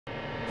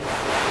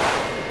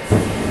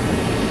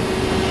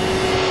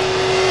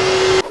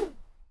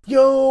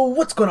Yo,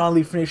 what's going on,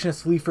 Leaf Nation?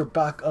 It's Leafer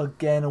back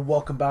again, and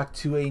welcome back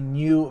to a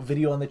new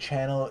video on the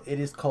channel. It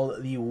is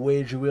called the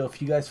Wager Wheel.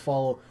 If you guys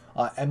follow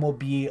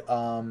MLB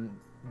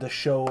the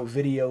show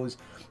videos,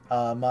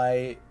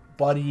 my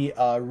buddy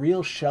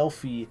Real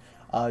Shelfie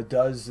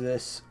does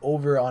this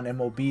over on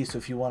MLB. So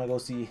if you want to go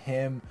see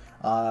him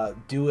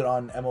do it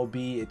on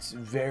MLB, it's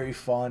very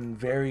fun,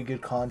 very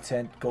good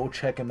content. Go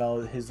check him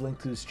out. His link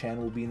to his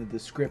channel will be in the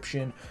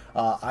description.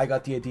 I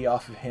got the idea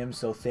off of him,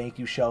 so thank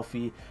you,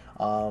 Shelfie.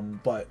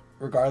 But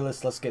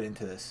regardless, let's get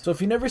into this. So if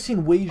you've never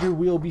seen Wager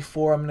Wheel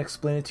before, I'm going to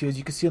explain it to you. As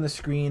you can see on the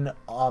screen,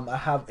 I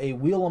have a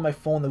wheel on my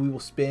phone that we will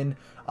spin.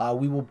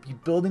 We will be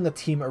building a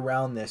team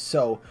around this.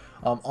 So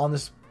on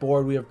this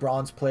board, we have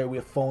bronze player, we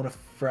have phone a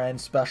friend,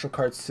 special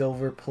cards,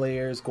 silver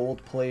players,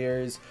 gold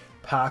players,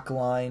 pack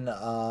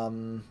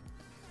line,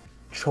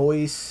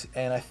 choice,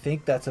 and I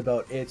think that's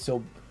about it.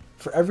 So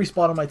for every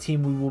spot on my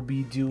team, we will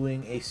be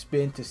doing a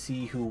spin to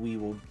see who we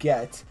will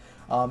get.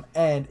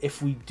 And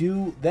if we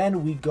do,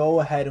 then we go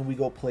ahead and we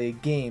go play a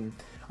game.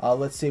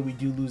 Let's say we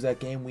do lose that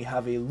game, we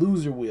have a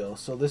loser wheel.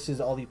 So this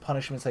is all the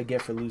punishments I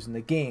get for losing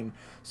the game.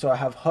 So I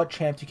have HUT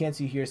Champs. You can't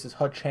see here, it says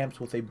HUT Champs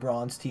with a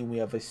bronze team. We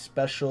have a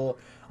special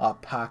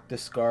pack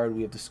discard.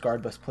 We have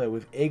discard best player. We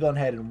have egg on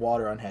head and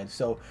water on head.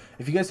 So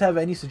if you guys have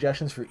any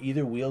suggestions for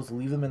either wheels,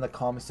 leave them in the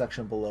comment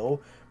section below.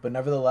 But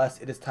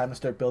nevertheless, it is time to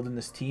start building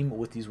this team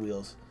with these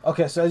wheels.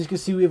 Okay, so as you can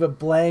see, we have a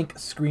blank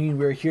screen.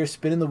 We're here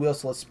spinning the wheel.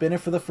 So let's spin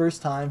it for the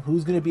first time.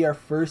 Who's going to be our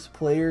first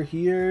player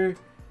here?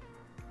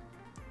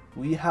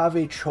 We have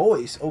a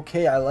choice.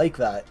 Okay, I like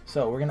that.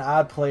 So we're going to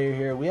add player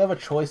here. We have a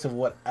choice of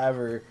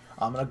whatever.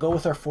 I'm going to go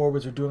with our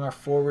forwards. We're doing our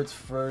forwards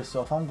first.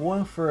 So if I'm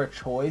going for a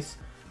choice,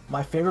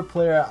 my favorite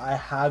player I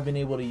have been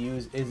able to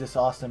use is this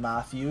Austin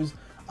Matthews.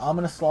 I'm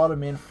going to slot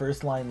him in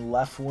first line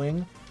left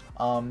wing.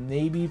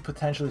 Maybe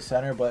potentially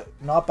center, but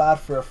not bad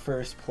for a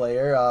first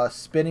player.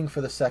 Spinning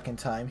for the second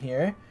time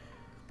here.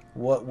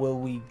 What will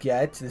we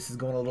get? This is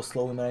going a little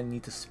slow. We might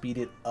need to speed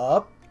it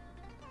up.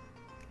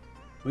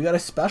 We got a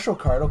special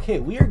card. Okay,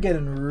 we are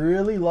getting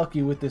really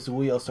lucky with this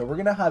wheel, so we're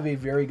going to have a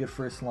very good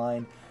first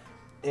line.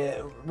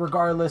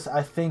 Regardless,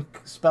 I think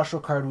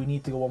special card, we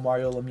need to go with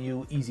Mario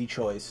Lemieux. Easy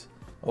choice.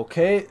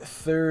 Okay,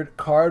 third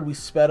card. We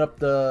sped up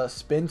the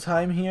spin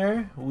time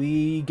here.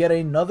 We get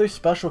another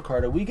special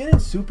card. Are we getting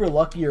super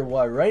lucky or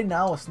what? Right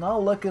now, it's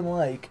not looking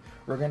like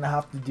we're going to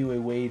have to do a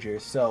wager.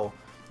 So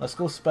let's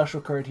go special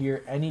card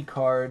here. Any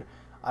card.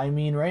 I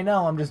mean, right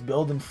now I'm just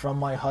building from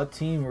my HUT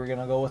team. We're going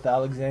to go with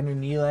Alexander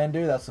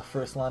Nylander. That's the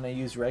first line I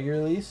use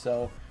regularly,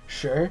 so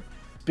sure.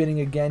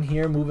 Spinning again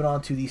here, moving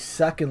on to the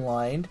second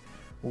line.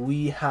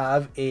 We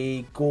have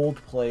a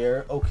gold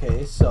player.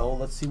 Okay, so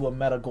let's see what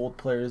meta gold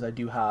players I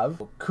do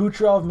have.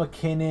 Kucherov,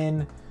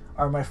 McKinnon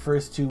are my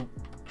first two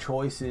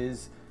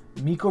choices.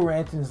 Mikko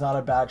Rantanen is not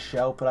a bad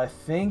shout, but I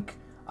think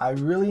I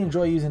really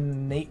enjoy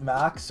using Nate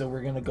Max, so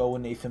we're going to go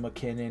with Nathan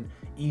McKinnon.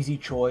 Easy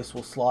choice.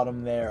 We'll slot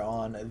him there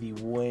on the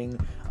wing.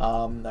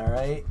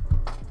 Alright.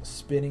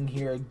 Spinning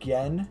here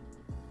again.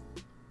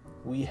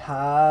 We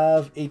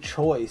have a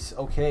choice.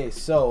 Okay,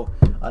 so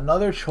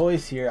another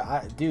choice here.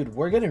 Dude,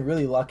 we're getting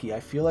really lucky. I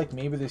feel like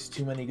maybe there's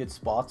too many good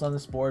spots on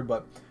this board,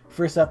 but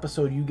first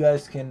episode, you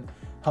guys can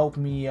help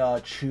me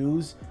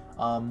choose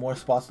more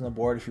spots on the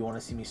board if you want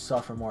to see me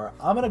suffer more.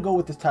 I'm going to go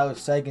with this Tyler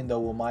Seguin, though,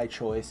 with my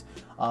choice.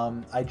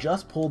 I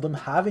just pulled him.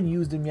 Haven't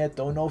used him yet.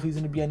 Don't know if he's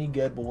going to be any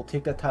good, but we'll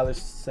take that Tyler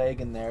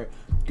Seguin there.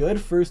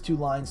 Good first two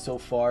lines so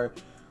far.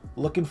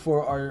 Looking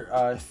for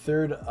our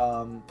third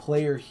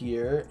player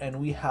here, and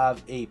we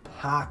have a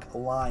pack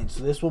line.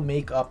 So this will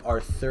make up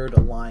our third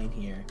line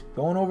here.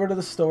 Going over to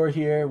the store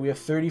here. We have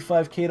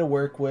 35K to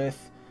work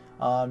with.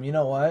 You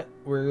know what?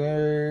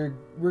 We're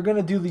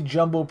gonna do the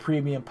jumbo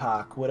premium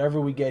pack. Whatever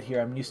we get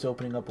here, I'm used to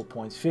opening up with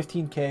points.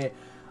 15K.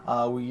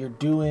 We're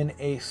doing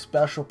a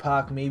special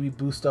pack, maybe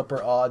boost up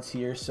our odds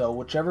here. So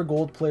whichever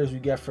gold players we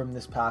get from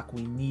this pack,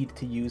 we need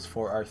to use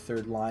for our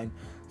third line.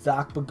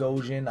 Zach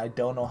Bogosian, I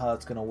don't know how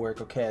that's gonna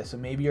work. Okay, so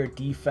maybe our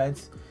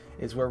defense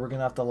is where we're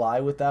gonna have to lie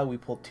with that. We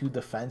pulled two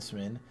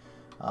defensemen.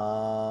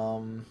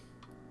 A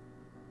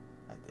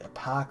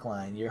pack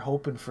line. You're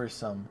hoping for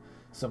some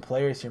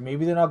players here.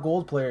 Maybe they're not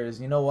gold players.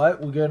 You know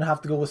what? We're gonna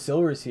have to go with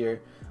silvers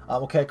here.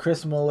 Okay,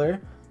 Chris Muller,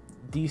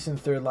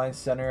 decent third line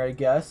center, I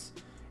guess.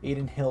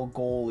 Aiden Hill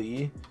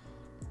goalie.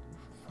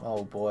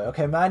 Oh boy.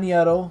 Okay,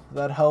 Magneto,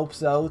 that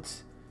helps out,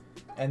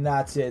 and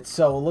that's it.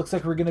 So it looks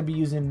like we're gonna be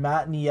using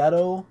Matt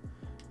Nieto,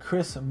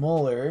 Chris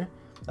Muller.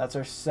 That's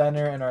our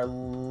center and our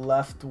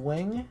left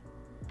wing.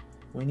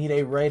 We need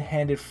a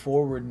right-handed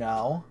forward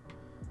now,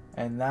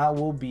 and that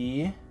will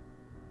be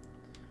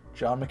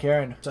John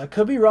McCarron. So I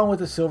could be wrong with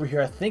the silver here.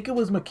 I think it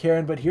was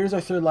McCarron, but here's our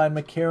third line.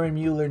 McCarron,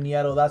 Mueller,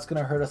 Nieto. That's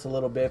going to hurt us a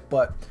little bit,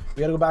 but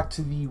we got to go back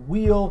to the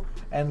wheel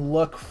and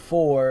look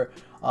for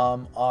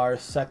our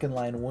second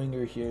line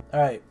winger here.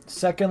 All right,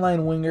 second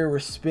line winger. We're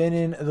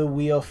spinning the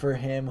wheel for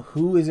him.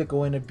 Who is it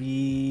going to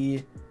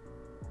be?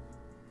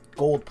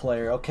 gold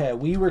player. Okay,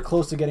 we were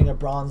close to getting a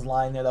bronze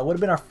line there. That would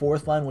have been our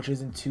fourth line, which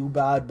isn't too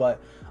bad, but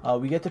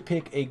we get to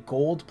pick a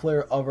gold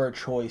player of our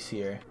choice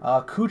here.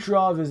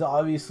 Kucherov is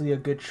obviously a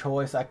good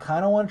choice. I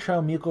kind of want to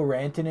try Mikko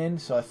Rantanen,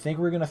 so I think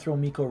we're going to throw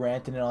Mikko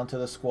Rantanen onto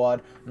the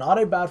squad. Not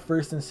a bad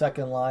first and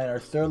second line. Our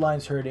third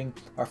line's hurting.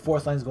 Our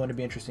fourth line is going to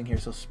be interesting here.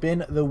 So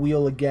spin the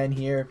wheel again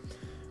here.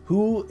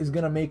 Who is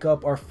going to make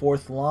up our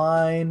fourth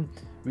line?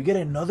 We get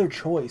another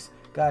choice.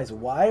 Guys,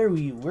 why are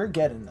we're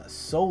getting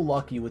so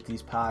lucky with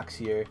these packs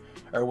here,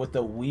 or with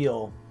the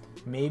wheel.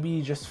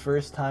 Maybe just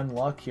first time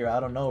luck here, I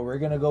don't know. We're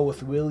gonna go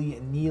with Willie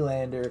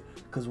Nylander,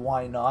 because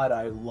why not?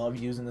 I love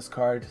using this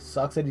card.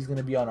 Sucks that he's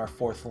gonna be on our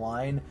fourth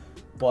line,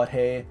 but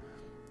hey,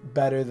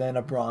 better than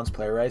a bronze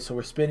player, right? So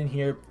we're spinning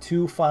here,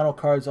 2 final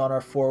cards on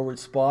our forward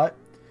spot,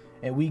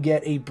 and we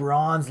get a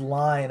bronze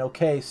line.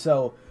 Okay,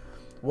 so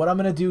what I'm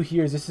gonna do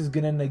here is this is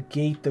gonna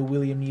negate the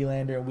William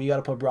Nylander, and we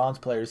gotta put bronze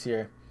players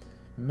here.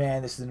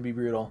 Man, this is going to be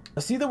brutal.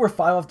 Let's see that we're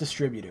 5 off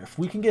distributor. If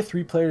we can get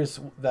 3 players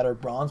that are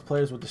bronze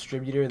players with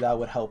distributor, that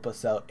would help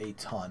us out a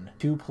ton.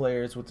 2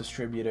 players with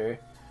distributor.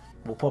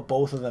 We'll put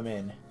both of them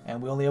in.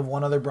 And we only have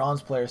 1 other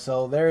bronze player.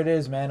 So there it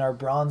is, man. Our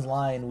bronze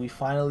line. We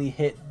finally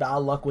hit bad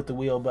luck with the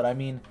wheel. But I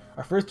mean,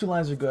 our first 2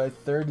 lines are good.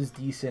 Third is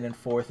decent. And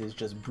fourth is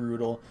just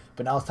brutal.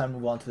 But now it's time to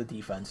move on to the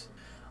defense.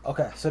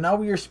 Okay, so now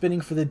we are spinning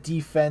for the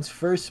defense.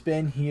 First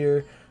spin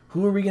here.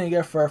 Who are we going to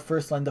get for our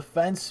first line?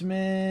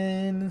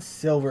 Defenseman,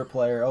 silver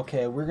player.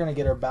 Okay, we're going to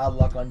get our bad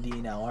luck on D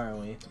now, aren't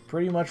we? So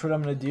pretty much what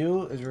I'm going to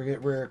do is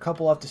we're a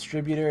couple off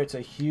distributor. It's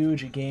a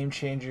huge game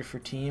changer for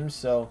teams.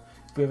 So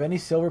if we have any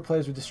silver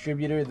players with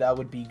distributor, that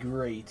would be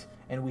great.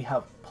 And we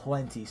have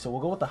plenty. So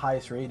we'll go with the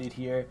highest rated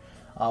here.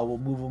 We'll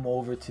move them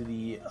over to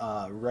the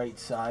right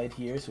side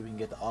here so we can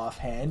get the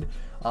offhand.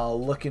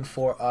 Looking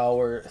for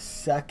our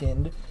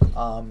second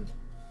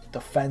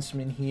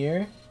defenseman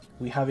here.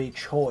 We have a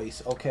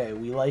choice. Okay,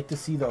 we like to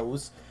see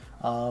those.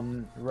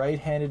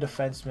 Right-handed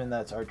defenseman,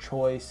 that's our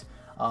choice.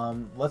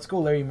 Let's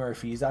go Larry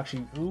Murphy. He's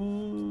actually,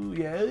 ooh,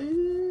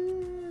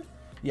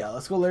 yeah,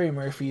 let's go Larry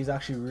Murphy. He's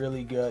actually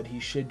really good. He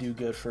should do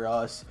good for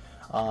us.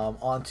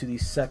 Onto the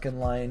second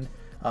line,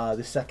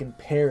 the second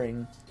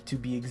pairing to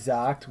be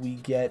exact. We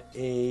get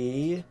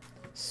a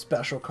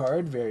special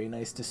card. Very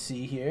nice to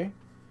see here.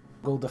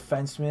 Go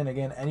defenseman.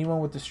 Again,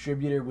 anyone with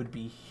distributor would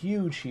be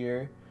huge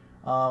here.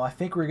 I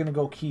think we're going to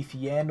go Keith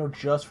Yandel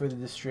just for the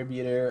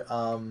distributor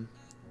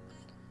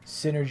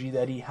synergy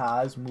that he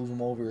has. Move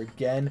him over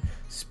again.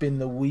 Spin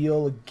the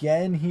wheel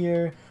again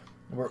here.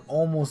 We're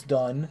almost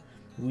done.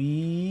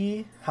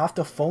 We have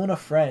to phone a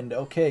friend.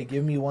 Okay,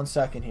 give me 1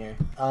 second here.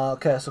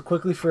 Okay, so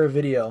quickly for a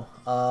video.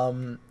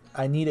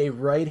 I need a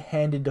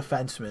right-handed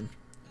defenseman.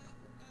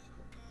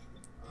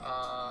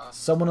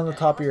 Someone on the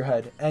top of your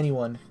head.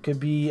 Anyone. Could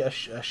be a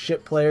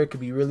shit player. Could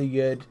be really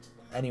good.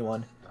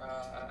 Anyone.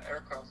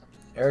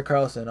 Erik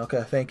Karlsson,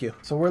 okay, thank you.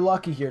 So we're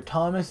lucky here.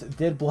 Thomas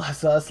did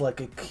bless us.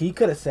 Like, he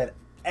could have said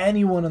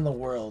anyone in the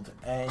world,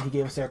 and he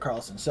gave us Erik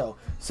Karlsson. So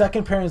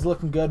second pairing is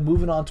looking good.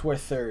 Moving on to our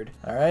third.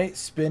 All right,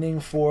 spinning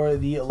for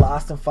the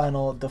last and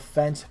final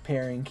defense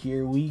pairing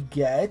here. We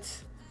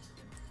get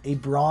a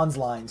bronze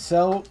line.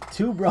 So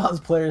 2 bronze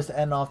players to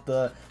end off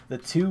the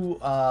 2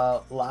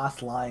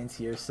 last lines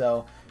here.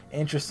 So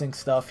interesting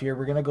stuff here.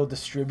 We're gonna go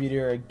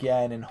distributor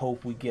again and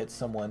hope we get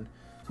someone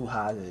who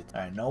has it.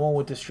 All right, no one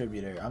with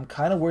distributor. I'm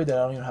kind of worried that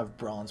I don't even have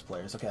bronze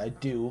players. Okay, I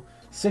do.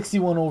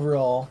 61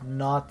 overall,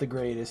 not the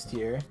greatest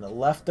here. The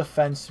left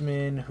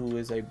defenseman, who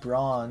is a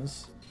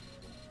bronze,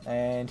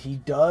 and he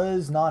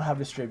does not have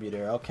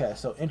distributor. Okay,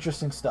 so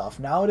interesting stuff.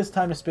 Now it is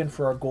time to spin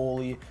for our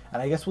goalie,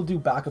 and I guess we'll do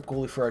backup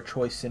goalie for our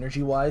choice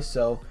synergy-wise.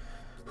 So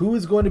who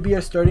is going to be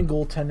our starting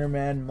goaltender,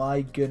 man?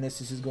 My goodness,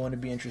 this is going to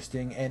be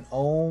interesting. And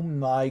oh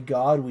my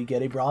god, we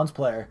get a bronze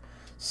player.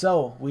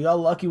 So, we got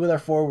lucky with our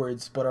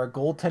forwards, but our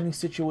goaltending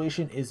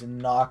situation is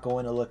not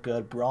going to look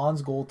good.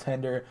 Bronze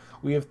goaltender,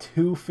 we have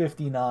 2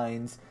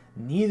 59s.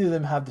 Neither of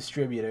them have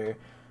distributor.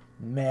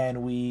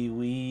 Man,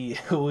 we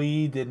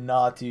did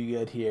not do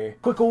good here.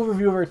 Quick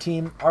overview of our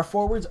team. Our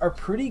forwards are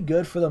pretty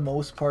good for the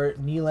most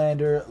part.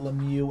 Nylander,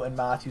 Lemieux, and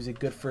Matthews a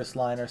good first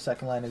line. Our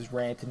second line is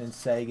Rantanen and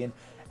Sagan.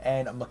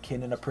 And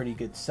McKinnon, a pretty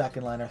good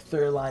second line. Our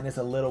third line is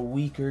a little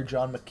weaker.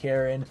 John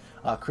McCarron,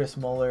 Chris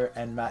Muller,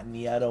 and Matt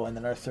Nieto. And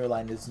then our third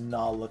line is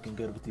not looking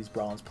good with these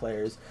bronze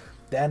players.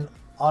 Then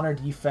on our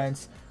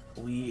defense,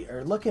 we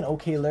are looking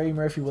okay. Larry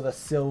Murphy with a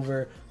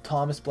silver.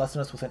 Thomas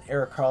blessing us with an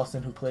Erik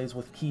Karlsson who plays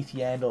with Keith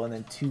Yandel, and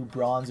then 2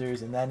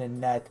 bronzers. And then in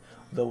net,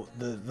 the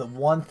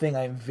one thing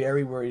I'm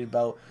very worried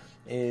about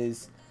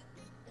is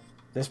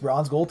this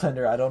bronze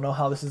goaltender. I don't know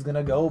how this is going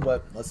to go,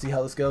 but let's see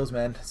how this goes,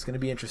 man. It's going to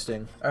be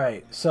interesting. All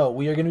right, so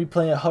we are going to be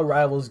playing a HUT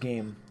Rivals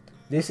game.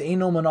 This ain't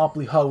no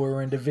Monopoly HUT where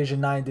we're in Division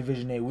 9,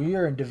 Division 8. We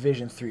are in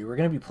Division 3. We're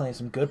going to be playing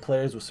some good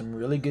players with some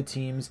really good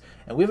teams,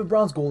 and we have a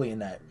bronze goalie in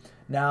net.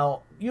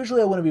 Now,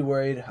 usually I wouldn't be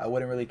worried. I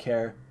wouldn't really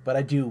care, but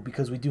I do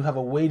because we do have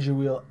a wager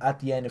wheel at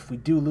the end. If we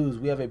do lose,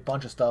 we have a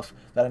bunch of stuff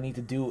that I need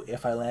to do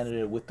if I landed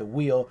it with the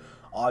wheel.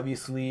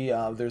 Obviously,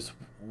 there's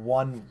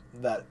one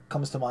that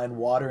comes to mind,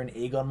 water and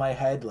egg on my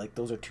head. Like,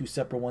 those are 2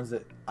 separate ones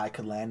that I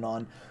could land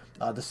on.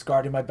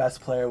 discarding my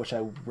best player, which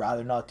I would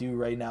rather not do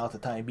right now at the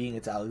time being.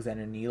 It's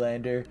Alexander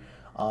Nylander.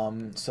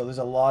 So there's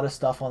a lot of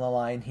stuff on the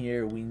line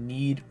here. We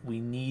need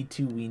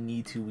to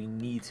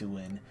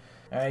win.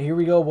 All right, here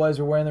we go, boys.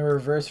 We're wearing the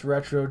reverse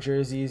retro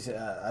jerseys.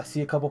 I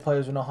see a couple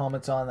players with no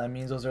helmets on. That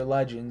means those are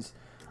legends.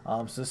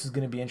 So this is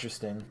going to be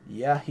interesting.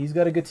 Yeah, he's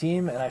got a good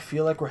team, and I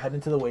feel like we're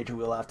heading to the wager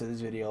wheel after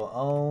this video.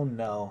 Oh,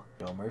 no.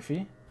 Joe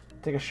Murphy,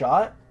 take a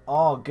shot.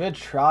 Oh, good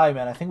try,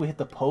 man. I think we hit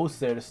the post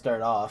there to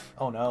start off.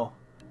 Oh, no.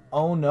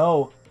 Oh,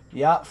 no.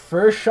 Yeah,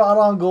 first shot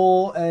on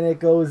goal, and it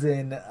goes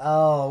in.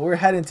 Oh, we're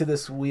heading to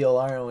this wheel,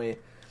 aren't we?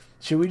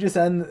 Should we just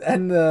end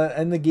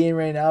the game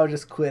right now,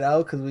 just quit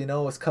out because we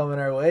know what's coming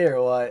our way,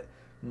 or what?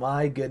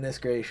 My goodness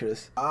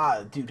gracious.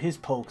 Ah, dude, his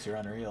pokes are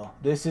unreal.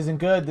 This isn't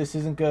good. This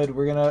isn't good.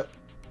 We're gonna...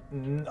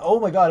 Oh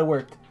my god, it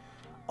worked.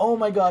 Oh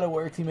my god, it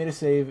worked. He made a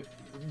save.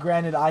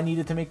 Granted, I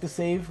needed to make the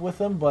save with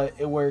him, but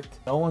it worked.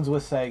 No one's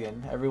with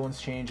Sagan. Everyone's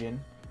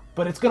changing.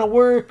 But it's gonna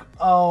work.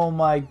 Oh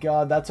my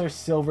god, that's our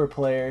silver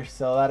player,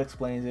 so that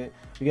explains it.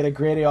 We get a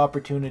great A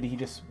opportunity. He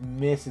just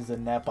misses the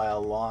net by a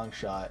long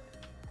shot.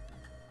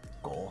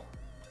 Goal.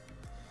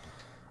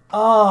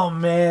 Oh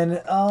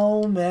man,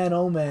 oh man,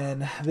 oh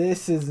man.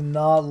 This is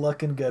not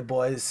looking good,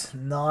 boys.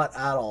 Not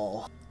at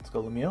all. Let's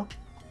go, Lemieux.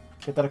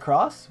 Get that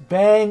across.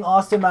 Bang,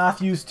 Austin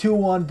Matthews,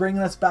 2-1,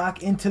 bringing us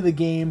back into the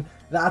game.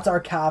 That's our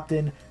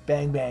captain.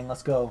 Bang, bang,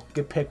 let's go.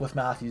 Good pick with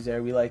Matthews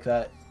there. We like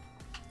that.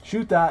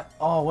 Shoot that.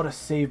 Oh, what a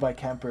save by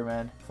Kemper,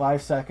 man.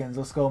 5 seconds.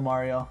 Let's go,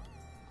 Mario.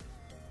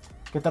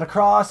 Get that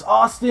across.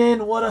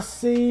 Austin, what a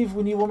save.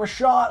 We need one more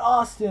shot.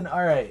 Austin.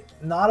 All right.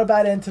 Not a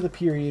bad end to the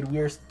period. We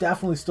are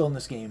definitely still in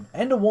this game.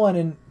 End of one,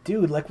 and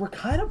dude, like, we're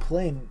kind of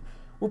playing...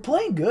 We're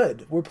playing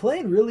good. We're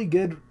playing really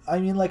good. I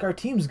mean, like, our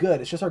team's good.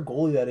 It's just our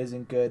goalie that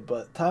isn't good.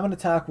 But time on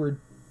attack, we're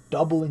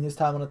doubling his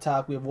time on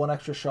attack. We have one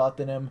extra shot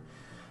than him.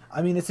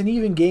 I mean, it's an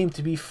even game,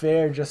 to be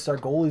fair. Just our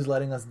goalie's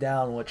letting us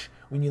down, which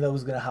we knew that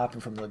was going to happen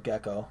from the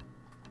get-go.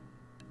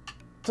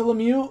 To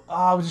Lemieux,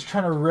 I was just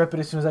trying to rip it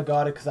as soon as I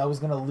got it because I was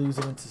going to lose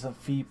it into some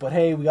feet. But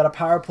hey, we got a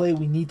power play.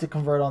 We need to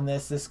convert on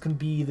this. This can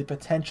be the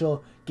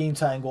potential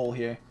game-tying goal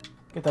here.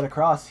 Get that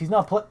across. He's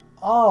not play...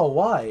 Oh,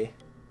 why?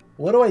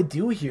 What do I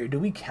do here? Do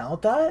we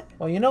count that?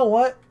 Well, you know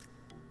what?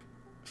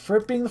 For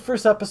it being the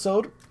first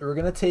episode, we're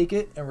going to take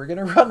it and we're going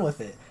to run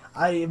with it.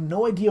 I have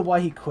no idea why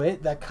he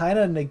quit. That kind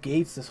of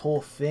negates this whole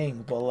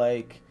thing. But,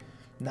 like,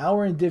 now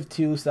we're in Div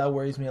 2, so that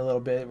worries me a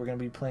little bit. We're going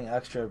to be playing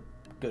extra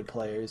good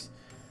players.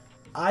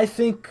 I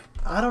think,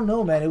 I don't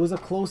know, man. It was a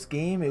close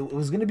game. It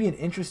was going to be an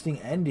interesting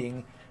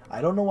ending.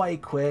 I don't know why he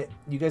quit.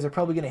 You guys are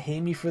probably going to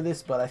hate me for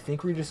this, but I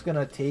think we're just going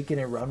to take it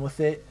and run with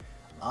it.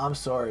 I'm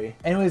sorry.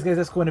 Anyways, guys,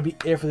 that's going to be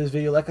it for this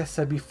video. Like I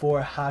said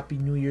before, Happy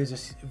New Year's.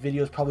 This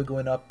video is probably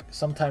going up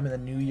sometime in the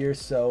new year,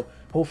 so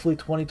hopefully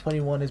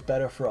 2021 is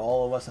better for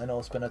all of us. I know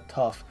it's been a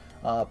tough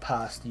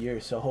past year,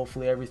 so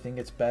hopefully everything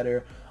gets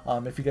better.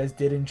 If you guys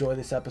did enjoy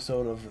this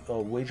episode of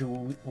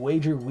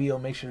Wager Wheel,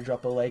 make sure to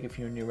drop a like. If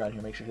you're new around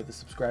here, make sure to hit the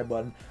subscribe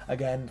button.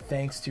 Again,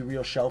 thanks to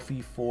Real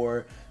Shelfie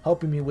for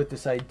helping me with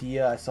this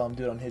idea. I saw him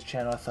do it on his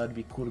channel. I thought it'd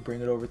be cool to bring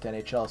it over to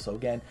NHL. So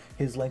again,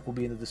 his link will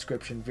be in the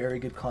description. Very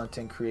good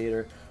content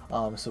creator.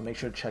 So make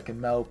sure to check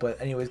him out. But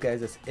anyways,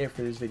 guys, that's it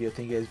for this video.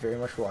 Thank you guys very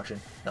much for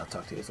watching, and I'll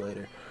talk to you guys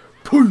later.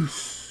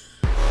 Peace!